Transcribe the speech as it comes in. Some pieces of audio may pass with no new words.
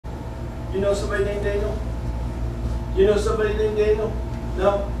You know somebody named Daniel? You know somebody named Daniel?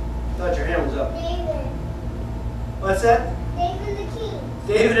 No? Thought your hand was up. David. What's that? David the king.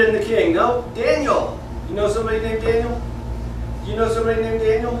 David and the king. No, Daniel. You know somebody named Daniel? Do you know somebody named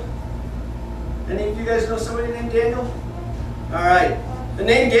Daniel? Any of you guys know somebody named Daniel? All right. The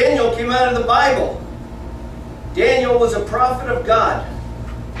name Daniel came out of the Bible. Daniel was a prophet of God.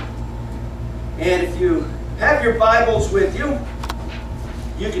 And if you have your Bibles with you,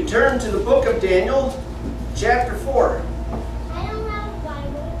 you can turn to the book of Daniel, chapter 4. I don't have a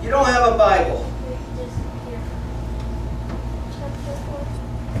Bible. You don't have a Bible. Just here. Chapter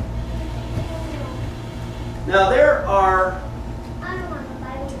 4. Now there are I don't have a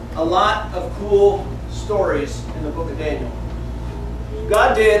Bible. a lot of cool stories in the book of Daniel.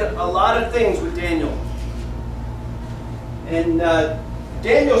 God did a lot of things with Daniel. And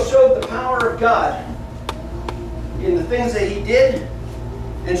Daniel showed the power of God in the things that he did,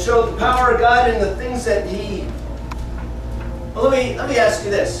 and showed the power of God in the things that he... Well, let me ask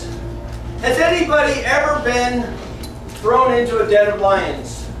you this. Has anybody ever been thrown into a den of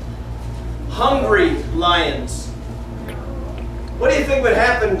lions? Hungry lions. What do you think would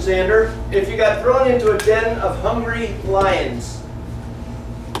happen, Xander, if you got thrown into a den of hungry lions?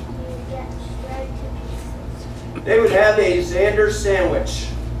 You get shredded to pieces. They would have a Xander sandwich.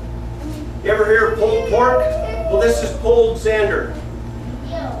 You ever hear of pulled pork? Well, this is pulled Xander.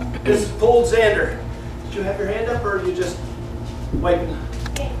 Yo. This is pulled Xander. Did you have your hand up, or are you just wiping?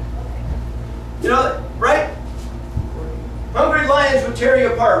 Okay. You know, right? Hungry lions would tear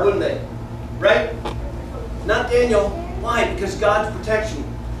you apart, wouldn't they? Right? Not Daniel. Why? Because God's protection.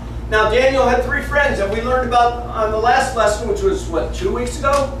 Now, Daniel had 3 friends that we learned about on the last lesson, which was, what, 2 weeks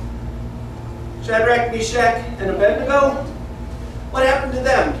ago? Shadrach, Meshach, and Abednego. What happened to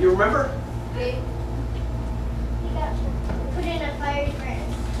them? Do you remember? He got put in a fiery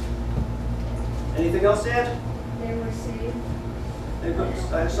furnace. Anything else to add? They were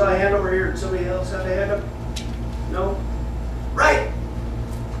saved. I saw a hand over here. Did somebody else have a hand up? No? Right.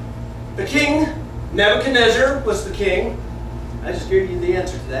 The king, Nebuchadnezzar, was the king. I just gave you the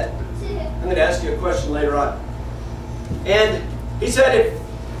answer to that. I'm going to ask you a question later on. And he said,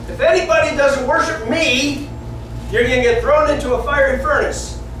 if anybody doesn't worship me, you're going to get thrown into a fiery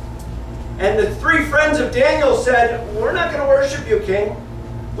furnace. And the 3 friends of Daniel said, we're not going to worship you, king.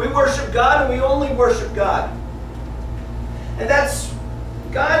 We worship God, and we only worship God. And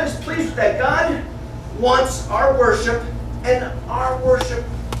God is pleased with that. God wants our worship, and our worship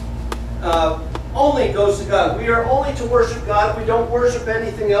only goes to God. We are only to worship God. We don't worship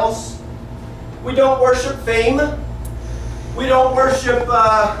anything else. We don't worship fame. We don't worship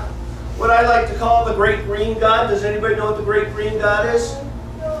what I like to call the great green God. Does anybody know what the great green God is?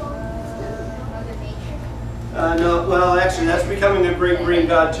 Mother Nature. No, well, actually, that's becoming a great green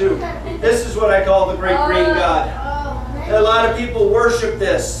God too. This is what I call the great green God. A lot of people worship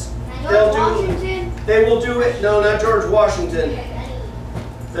this. They will do it. No, not George Washington.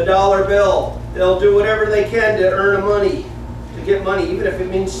 The dollar bill. They'll do whatever they can to earn money, to get money, even if it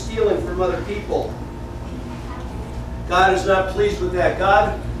means stealing from other people. God is not pleased with that.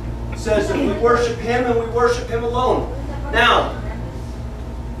 God says that we worship Him and we worship Him alone. Now,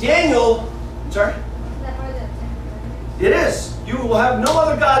 Daniel, sorry? It is. You will have no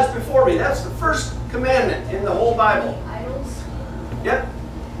other gods before me. That's the first commandment in the whole Bible. Idols. Yep.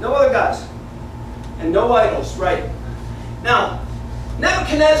 No other gods. And no idols, right. Now,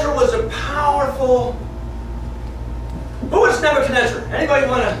 Nebuchadnezzar was a powerful... Who was Nebuchadnezzar? Anybody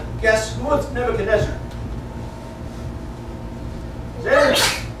want to guess? Who was Nebuchadnezzar?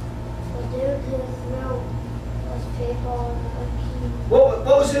 What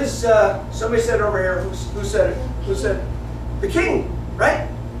was his... somebody said over here. Who said it? Who said it? The king, right?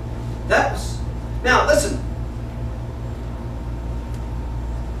 That was... Now, listen.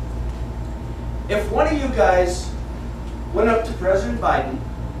 If one of you guys went up to President Biden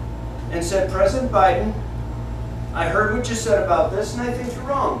and said, President Biden, I heard what you said about this and I think you're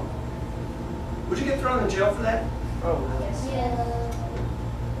wrong, would you get thrown in jail for that? Oh, yes.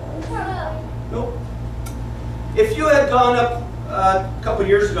 Nope. If you had gone up a couple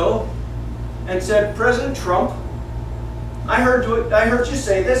years ago and said, President Trump, I heard you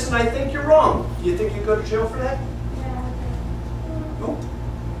say this and I think you're wrong, do you think you'd go to jail for that? Nope.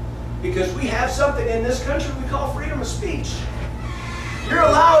 Because we have something in this country we call freedom of speech. You're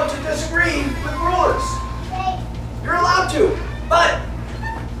allowed to disagree with rulers. You're allowed to. But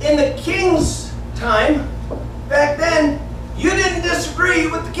in the king's time, back then, you didn't disagree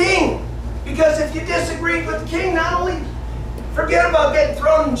with the king. Because if you disagreed with the king, not only forget about getting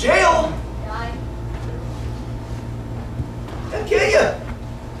thrown in jail, they'd kill you.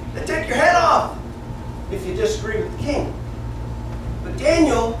 They'd take your head if you disagree with the king. But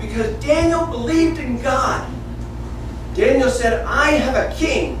Daniel, because Daniel believed in God, Daniel said, I have a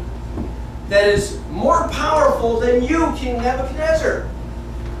king that is more powerful than you, King Nebuchadnezzar.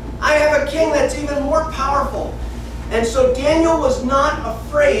 I have a king that's even more powerful. And so Daniel was not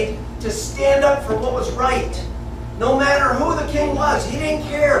afraid to stand up for what was right. No matter who the king was, he didn't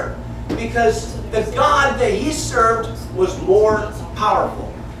care. Because the God that he served was more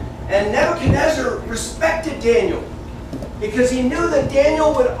powerful. And Nebuchadnezzar respected Daniel because he knew that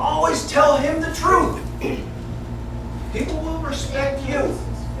Daniel would always tell him the truth. People will respect you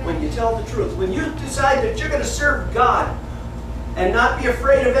when you tell the truth. When you decide that you're going to serve God and not be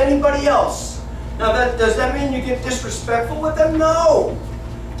afraid of anybody else. Now, does that mean you get disrespectful with them? No.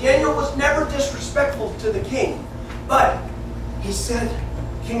 Daniel was never disrespectful to the king. But he said,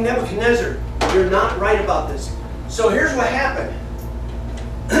 King Nebuchadnezzar, you're not right about this. So here's what happened.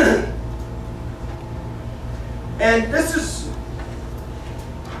 And this is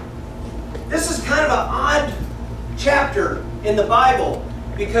kind of an odd chapter in the Bible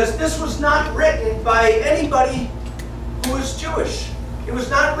because this was not written by anybody who was Jewish. It was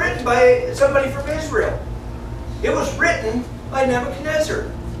not written by somebody from Israel. It was written by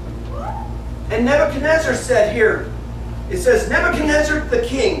Nebuchadnezzar. And Nebuchadnezzar said here, it says, Nebuchadnezzar the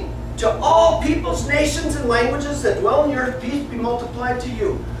king, to all peoples, nations, and languages that dwell in the earth, peace be multiplied to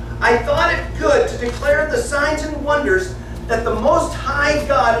you. I thought it good to declare the signs and wonders that the Most High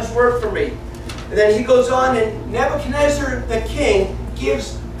God has worked for me. And then he goes on, and Nebuchadnezzar the king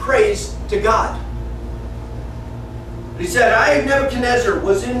gives praise to God. He said, I, Nebuchadnezzar,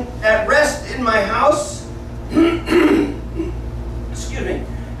 was at rest in my house, excuse me,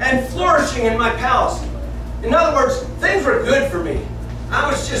 and flourishing in my palace. In other words, things were good for me. I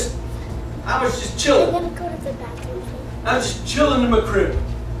was just chilling. I was just chilling in my crib.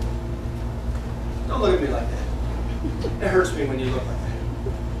 Don't look at me like that. It hurts me when you look like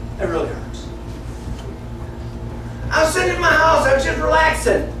that. It really hurts. I was sitting in my house. I was just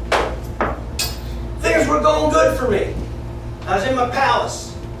relaxing. Things were going good for me. I was in my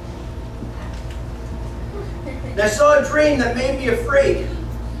palace. And I saw a dream that made me afraid.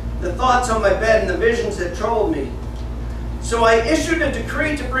 The thoughts on my bed and the visions that troubled me. So I issued a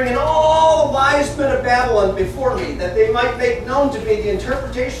decree to bring in all the wise men of Babylon before me, that they might make known to me the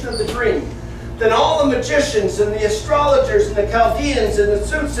interpretation of the dream. Then all the magicians and the astrologers and the Chaldeans and the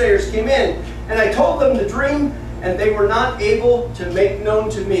soothsayers came in, and I told them the dream, and they were not able to make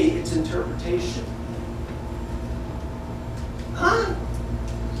known to me its interpretation. Huh?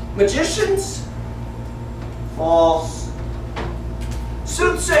 Magicians? False.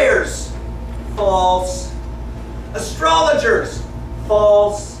 Soothsayers? False. Astrologers?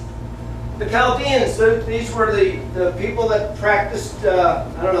 False. The Chaldeans, these were the people that practiced, I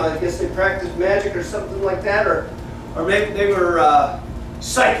don't know, I guess they practiced magic or something like that, or maybe they were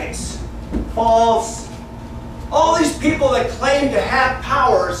psychics. False. All these people that claim to have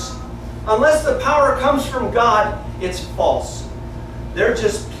powers, unless the power comes from God, it's false. They're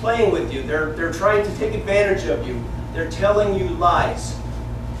just playing with you. They're trying to take advantage of you. They're telling you lies.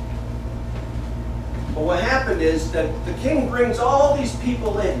 But what happened is that the king brings all these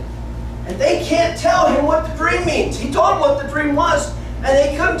people in, and they can't tell him what the dream means. He told them what the dream was, and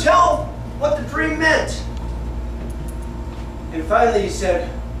they couldn't tell what the dream meant. And finally he said,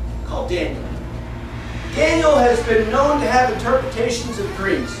 call Daniel. Daniel has been known to have interpretations of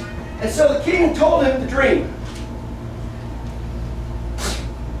dreams. And so the king told him the dream.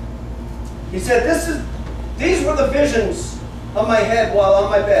 He said, these were the visions of my head while on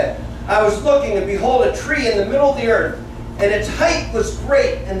my bed. I was looking, and behold, a tree in the middle of the earth, and its height was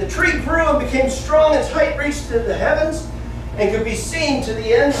great. And the tree grew and became strong. Its height reached to the heavens and could be seen to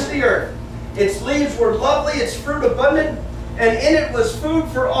the ends of the earth. Its leaves were lovely, its fruit abundant, and in it was food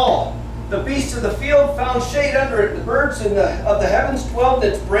for all. The beasts of the field found shade under it. The birds of the heavens dwelled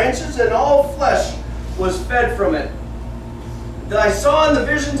in its branches, and all flesh was fed from it. I saw in the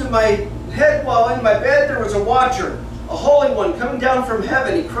visions of my head while in my bed there was a watcher, a holy one, coming down from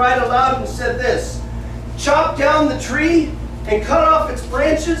heaven. He cried aloud and said this, chop down the tree and cut off its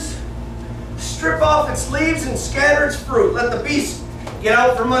branches, strip off its leaves and scatter its fruit. Let the beasts get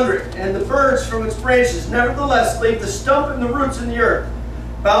out from under it, and the birds from its branches. Nevertheless, leave the stump and the roots in the earth,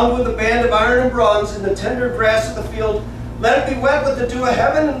 bound with a band of iron and bronze, in the tender grass of the field. Let it be wet with the dew of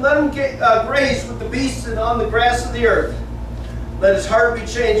heaven, and let him graze with the beasts and on the grass of the earth. Let his heart be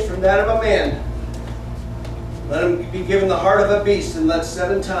changed from that of a man. Let him be given the heart of a beast, and let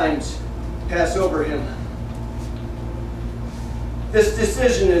 7 times pass over him. This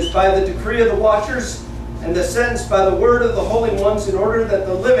decision is by the decree of the watchers and the sentence by the word of the holy ones, in order that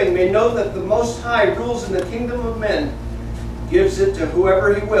the living may know that the Most High rules in the kingdom of men, gives it to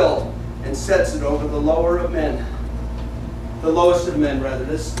whoever he will, and sets it over the lower of men. The lowest of men, rather.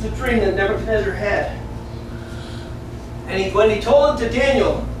 This is the dream that Nebuchadnezzar had. And when he told it to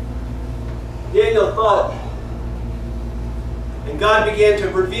Daniel, Daniel thought, and God began to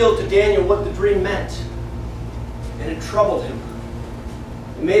reveal to Daniel what the dream meant. And it troubled him.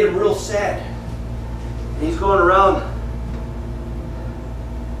 It made him real sad. And he's going around,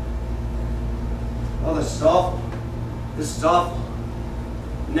 oh, this is awful. This is awful.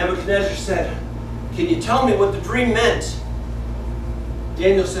 Nebuchadnezzar said, can you tell me what the dream meant?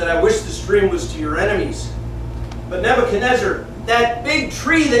 Daniel said, I wish this dream was to your enemies. But Nebuchadnezzar, that big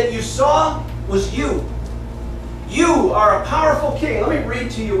tree that you saw was you. You are a powerful king. Let me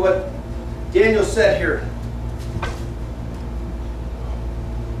read to you what Daniel said here.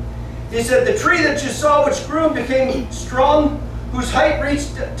 He said, the tree that you saw which grew and became strong, whose height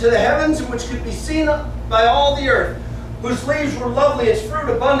reached to the heavens and which could be seen by all the earth, whose leaves were lovely, its fruit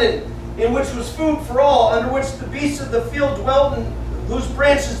abundant, in which was food for all, under which the beasts of the field dwelt, and whose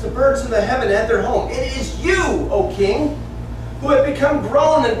branches the birds of the heaven had their home. It is you, O king, who have become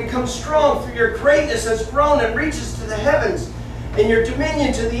grown and become strong, for your greatness has grown and reaches to the heavens, and your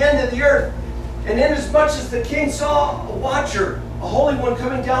dominion to the end of the earth. And inasmuch as the king saw a watcher, a holy one,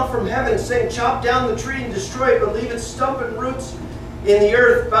 coming down from heaven, saying, chop down the tree and destroy it, but leave its stump and roots in the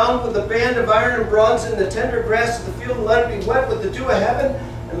earth, bound with a band of iron and bronze in the tender grass of the field, and let it be wet with the dew of heaven,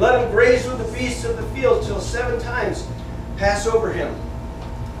 and let him graze with the beasts of the field till 7 times pass over him.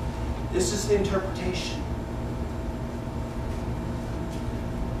 This is the interpretation.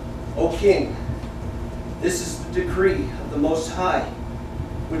 O king, this is the decree of the Most High,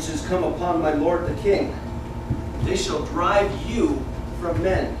 which has come upon my lord the king. They shall drive you from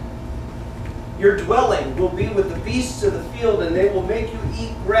men. Your dwelling will be with the beasts of the field, and they will make you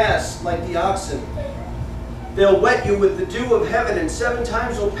eat grass like the oxen. They'll wet you with the dew of heaven, and 7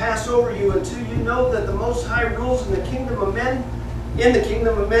 times will pass over you, until you know that the Most High rules in the kingdom of men,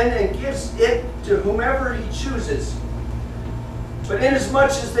 and gives it to whomever he chooses. But inasmuch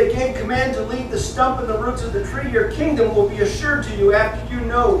as they gave command to leave the stump and the roots of the tree, your kingdom will be assured to you after you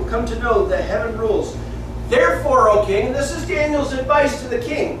come to know that heaven rules. Therefore, O king, and this is Daniel's advice to the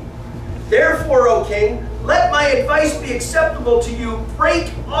king, therefore, O king, let my advice be acceptable to you.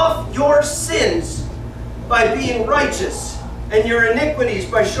 Break off your sins by being righteous, and your iniquities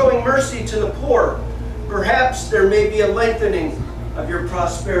by showing mercy to the poor. Perhaps there may be a lengthening of your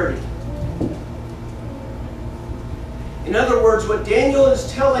prosperity. In other words, what Daniel is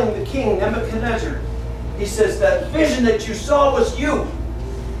telling the king, Nebuchadnezzar, he says, that vision that you saw was you.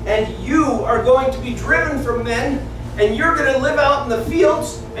 And you are going to be driven from men, and you're going to live out in the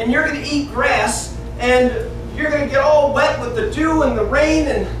fields, and you're going to eat grass, and you're going to get all wet with the dew and the rain,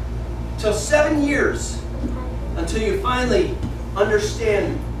 and till 7 years, until you finally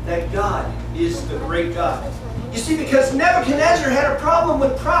understand that God is the great God. You see, because Nebuchadnezzar had a problem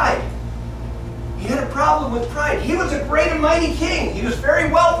with pride. He had a problem with pride. He was a great and mighty king. He was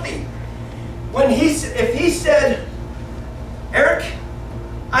very wealthy. If he said, Eric,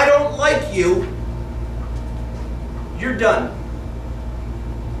 I don't like you, you're done.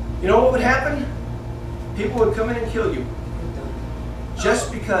 You know what would happen? People would come in and kill you.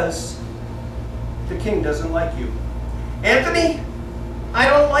 Just because the king doesn't like you. Anthony, I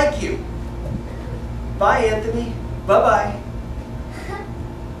don't like you. Bye, Anthony. Bye-bye.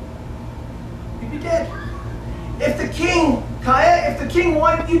 You'd be dead. If the king, Kaya, if the king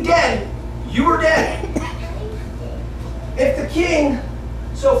wanted you dead, you were dead. If the king,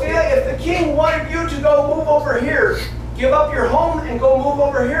 Sophia, if the king wanted you to go move over here, give up your home and go move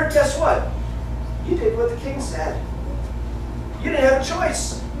over here, guess what? You did what the king said. You didn't have a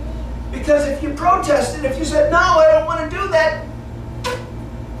choice. Because if you protested, if you said, no, I don't want to do that,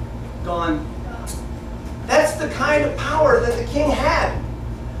 gone. That's the kind of power that the king had.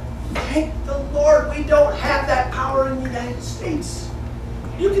 Thank the Lord we don't have that power in the United States.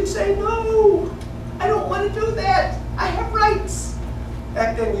 You can say, no, I don't want to do that. I have rights.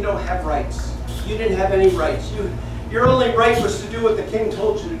 Back then, you don't have rights. You didn't have any rights. Your only right was to do what the king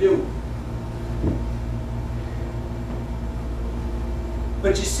told you to do.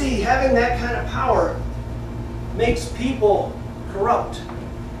 But you see, having that kind of power makes people corrupt.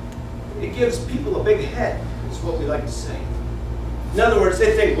 It gives people a big head, is what we like to say. In other words,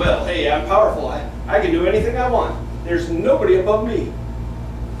 they think, well, hey, I'm powerful. I can do anything I want. There's nobody above me.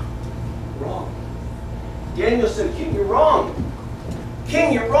 Wrong. Daniel said, King, you're wrong.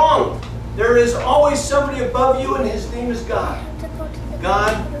 King, you're wrong. There is always somebody above you, and his name is God.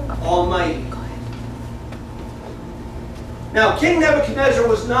 God Almighty. Now, King Nebuchadnezzar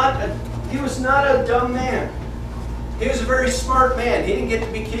was not a dumb man. He was a very smart man. He didn't get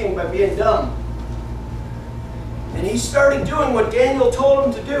to be king by being dumb. And he started doing what Daniel told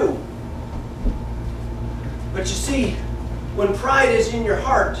him to do. But you see, when pride is in your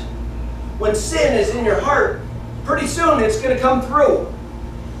heart, when sin is in your heart, pretty soon it's going to come through.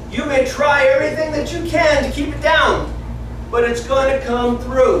 You may try everything that you can to keep it down, but it's going to come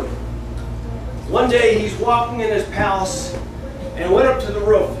through. One day he's walking in his palace and went up to the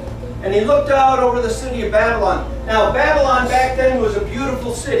roof, and he looked out over the city of Babylon. Now, Babylon back then was a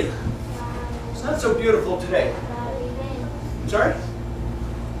beautiful city. It's not so beautiful today. I'm sorry?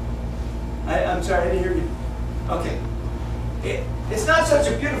 I'm sorry, I didn't hear you. Okay. It's not such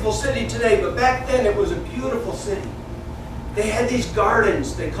a beautiful city today, but back then it was a beautiful city. They had these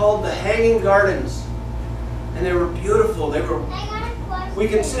gardens, they called the Hanging Gardens. And they were beautiful. We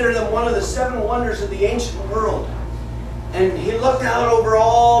consider them one of the 7 wonders of the ancient world. And he looked out over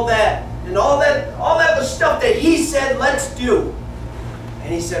all that. And all that was stuff that he said, let's do.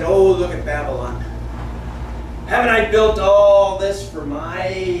 And he said, oh, look at Babylon. Haven't I built all this for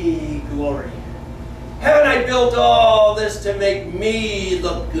my glory? Haven't I built all this to make me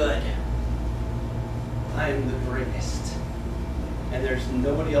look good? I'm the greatest. And there's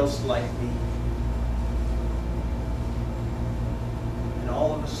nobody else like me. And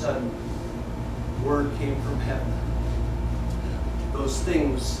all of a sudden, word came from heaven. Those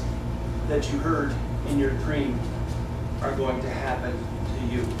things that you heard in your dream are going to happen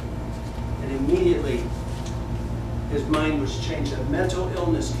to you. And immediately, his mind was changed. A mental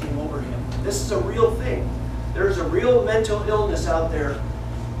illness came over him. This is a real thing. There's a real mental illness out there.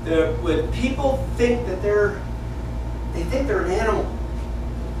 When people think that they're an animal.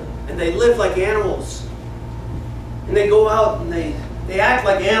 And they live like animals. And they go out and they act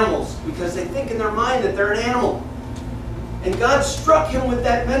like animals because they think in their mind that they're an animal. And God struck him with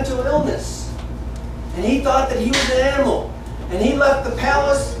that mental illness. And he thought that he was an animal. And he left the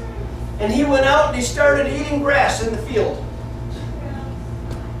palace and he went out and he started eating grass in the field.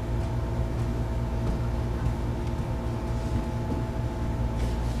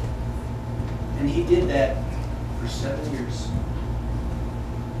 And he did that for 7 years.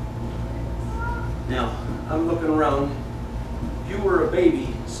 Now, I'm looking around. You were a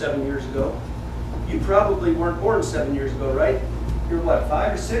baby 7 years ago. You probably weren't born 7 years ago, right? You were what,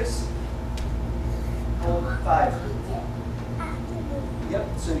 5 or 6? How old? 5. Yep,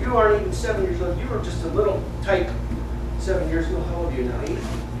 so you aren't even 7 years old. You were just a little type 7 years ago. How old are you now? 8?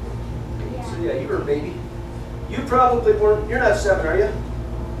 So yeah, you were a baby. You probably weren't, you're not 7, are you?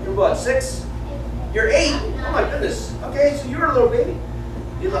 You're what, 6? You're 8? Oh my goodness. Okay, so you were a little baby.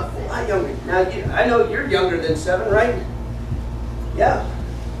 You look a lot younger. Now, I know you're younger than 7, right? Yeah.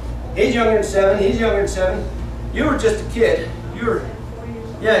 He's younger than 7. He's younger than 7. You were just a kid. You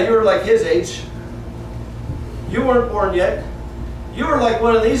were like his age. You weren't born yet. You were like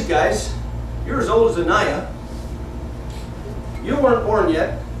one of these guys. You're as old as Anaya. You weren't born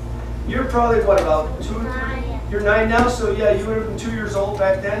yet. You're probably, what, about 2 or 3? You're 9 now, so yeah, you would have been 2 years old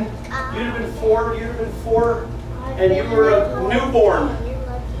back then. You'd have been 4. You'd have been 4. And you were a newborn.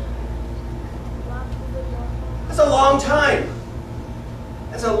 That's a long time.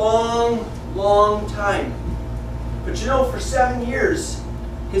 That's a long, long time. But you know, for 7 years,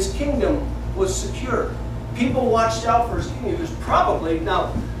 his kingdom was secure. People watched out for his kingdom. It was probably,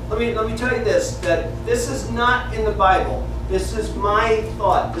 now, let me tell you this, that this is not in the Bible. This is my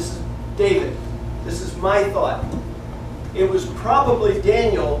thought. This is David. This is my thought. It was probably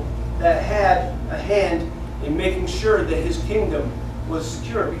Daniel that had a hand in making sure that his kingdom was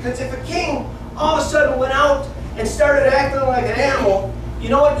secure. Because if a king all of a sudden went out and started acting like an animal, you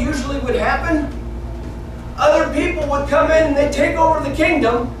know what usually would happen? Other people would come in and they'd take over the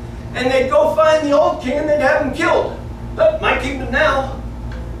kingdom and they'd go find the old king and they'd have him killed. Oh, my kingdom now.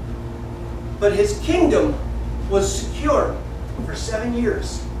 But his kingdom was secure for 7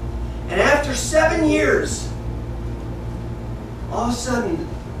 years. And after 7 years, all of a sudden,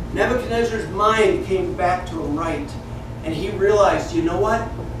 Nebuchadnezzar's mind came back to him right. And he realized, you know what?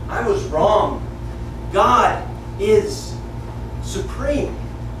 I was wrong. God is supreme.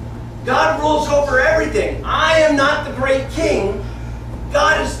 God rules over everything. I am not the great king.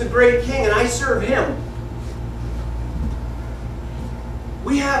 God is the great king, and I serve him.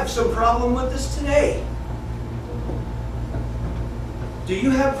 We have some problem with this today. Do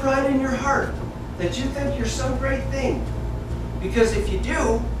you have pride in your heart that you think you're some great thing? Because if you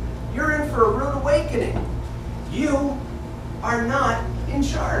do, you're in for a rude awakening. You are not in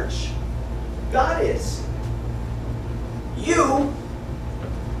charge. God is. You,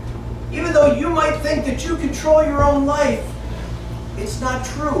 even though you might think that you control your own life, It's not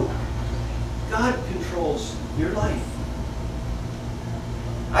true. God controls your life.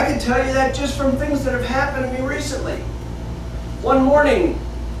 I can tell you that just from things that have happened to me recently. One morning,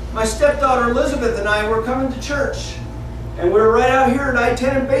 my stepdaughter Elizabeth and I were coming to church, and we were right out here at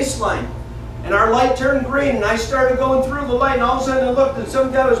I-10 and Baseline, and our light turned green, and I started going through the light, and all of a sudden I looked, and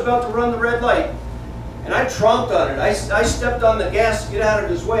some guy was about to run the red light, and I tromped on it. I stepped on the gas to get out of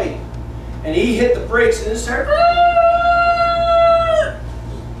his way, and he hit the brakes, and it started.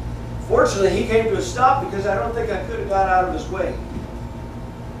 Fortunately, he came to a stop because I don't think I could have got out of his way.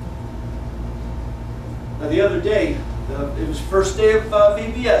 Now, the other day, it was first day of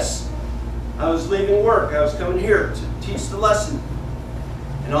VBS. I was leaving work. I was coming here to teach the lesson.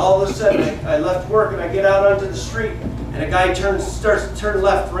 And all of a sudden, I left work and I get out onto the street, and a guy starts to turn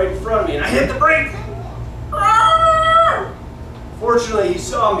left right in front of me, and I hit the brake. Fortunately, he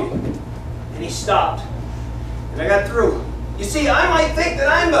saw me, and he stopped, and I got through. You see, I might think that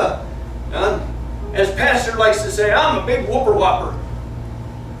I'm as Pastor likes to say, I'm a big whooper whopper.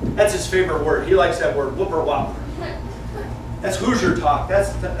 That's his favorite word. He likes that word, whooper whopper. That's Hoosier talk.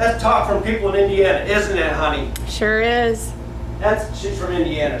 That's talk from people in Indiana, isn't it, honey? Sure is. She's from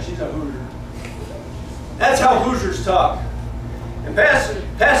Indiana. She's a Hoosier. That's how Hoosiers talk. And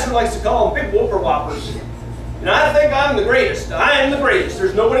Pastor likes to call them big whooper whoppers. And I think I'm the greatest. I am the greatest.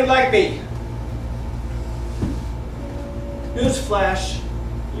 There's nobody like me. Newsflash,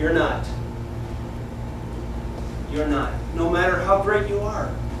 you're not. You're not. No matter how great you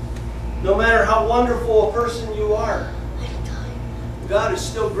are. No matter how wonderful a person you are. God is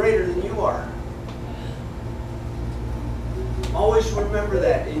still greater than you are. Always remember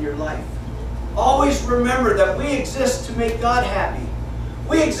that in your life. Always remember that we exist to make God happy.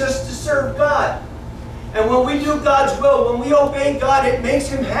 We exist to serve God. And when we do God's will, when we obey God, it makes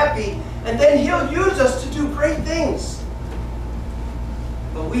Him happy. And then He'll use us to do great things.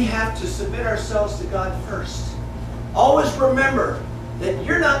 But we have to submit ourselves to God first. Always remember that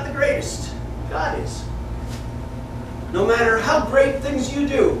you're not the greatest. God is. No matter how great things you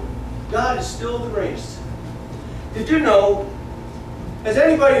do, God is still the greatest. Did you know, has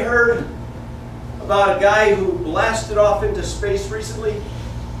anybody heard about a guy who blasted off into space recently?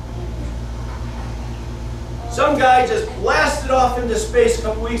 Some guy just blasted off into space a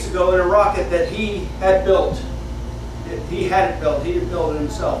couple weeks ago in a rocket that he had built. He had it built. He didn't build it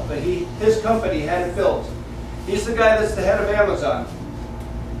himself, but his company had it built. He's the guy that's the head of Amazon.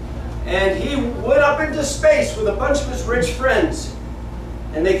 And he went up into space with a bunch of his rich friends.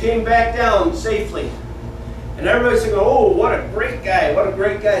 And they came back down safely. And everybody's saying, oh, what a great guy, what a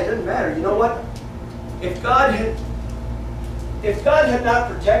great guy. It doesn't matter. You know what? If God had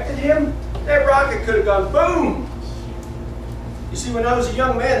not protected him, that rocket could have gone boom. You see, when I was a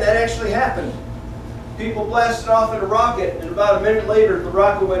young man, that actually happened. People blasted off in a rocket, and about a minute later, the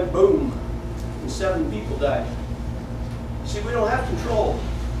rocket went boom. And 7 people died. See, we don't have control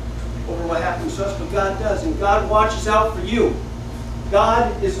over what happens to us, but God does, and God watches out for you.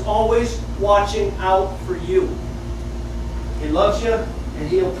 God is always watching out for you. He loves you, and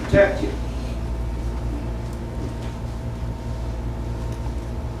He'll protect you.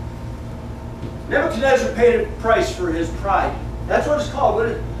 Nebuchadnezzar paid a price for his pride. That's what it's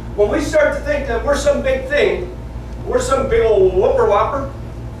called. When we start to think that we're some big thing, we're some big old whooper whopper,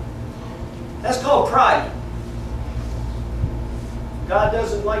 that's called pride. God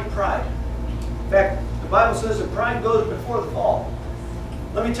doesn't like pride. In fact, the Bible says that pride goes before the fall.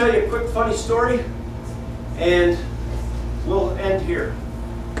 Let me tell you a quick funny story, and we'll end here.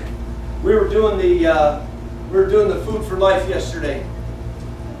 We were doing the Food for Life yesterday,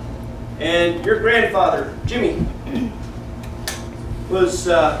 and your grandfather, Jimmy, was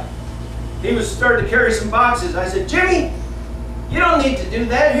starting to carry some boxes. I said, Jimmy, you don't need to do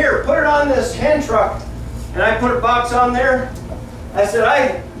that. Here, put it on this hand truck. And I put a box on there. I said,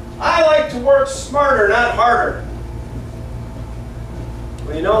 I like to work smarter, not harder.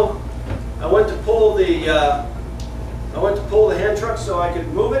 Well, you know, I went to pull the hand truck so I could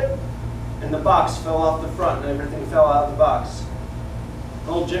move it, and the box fell off the front, and everything fell out of the box.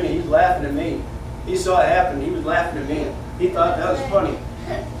 Old Jimmy, he's laughing at me. He saw it happen. He was laughing at me. He thought that was funny.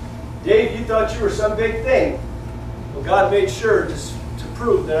 Dave, you thought you were some big thing. Well, God made sure to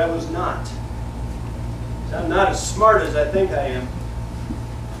prove that I was not. I'm not as smart as I think I am.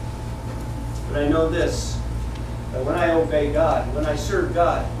 But I know this, that when I obey God, when I serve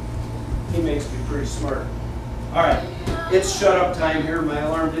God, He makes me pretty smart. All right, it's shut up time here. My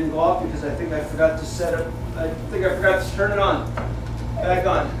alarm didn't go off because I think I forgot to set it. I think I forgot to turn it on. Back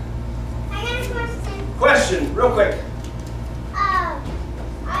on. I got a question. Question, real quick. I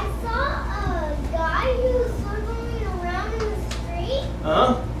saw a guy who was circling around in the street.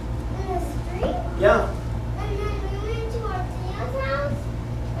 Uh-huh. In the street. Yeah. And then we went to our aunt's house,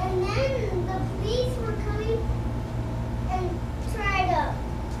 and then the police were coming and tried to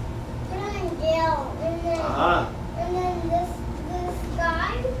put him in jail. And then, Uh-huh. and then this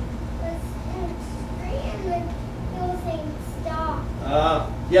guy was in the street, and then he was saying stop.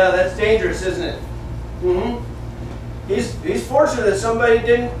 Yeah, that's dangerous, isn't it? Mm-hmm. He's fortunate that somebody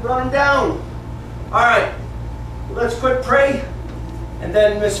didn't run him down. All right, let's quick pray, and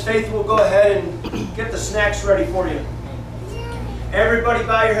then Miss Faith will go ahead and get the snacks ready for you. Everybody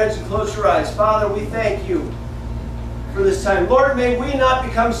bow your heads and close your eyes. Father, we thank you for this time. Lord, may we not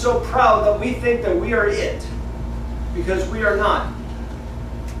become so proud that we think that we are it, because we are not.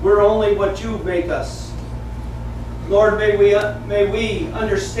 We're only what you make us. Lord, may we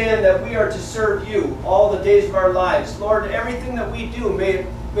understand that we are to serve you all the days of our lives. Lord, everything that we do, may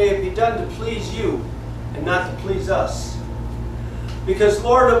it be done to please you and not to please us. Because,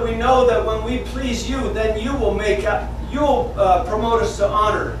 Lord, we know that when we please you, then you will promote us to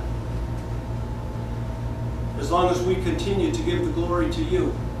honor. As long as we continue to give the glory to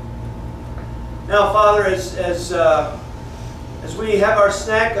you. Now, Father, as we have our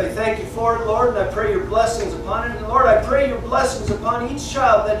snack, I thank you for it, Lord, and I pray your blessings upon it. And Lord, I pray your blessings upon each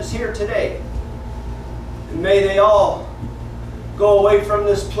child that is here today. And may they all go away from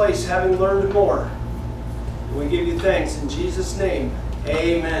this place having learned more. And we give you thanks in Jesus' name.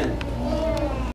 Amen.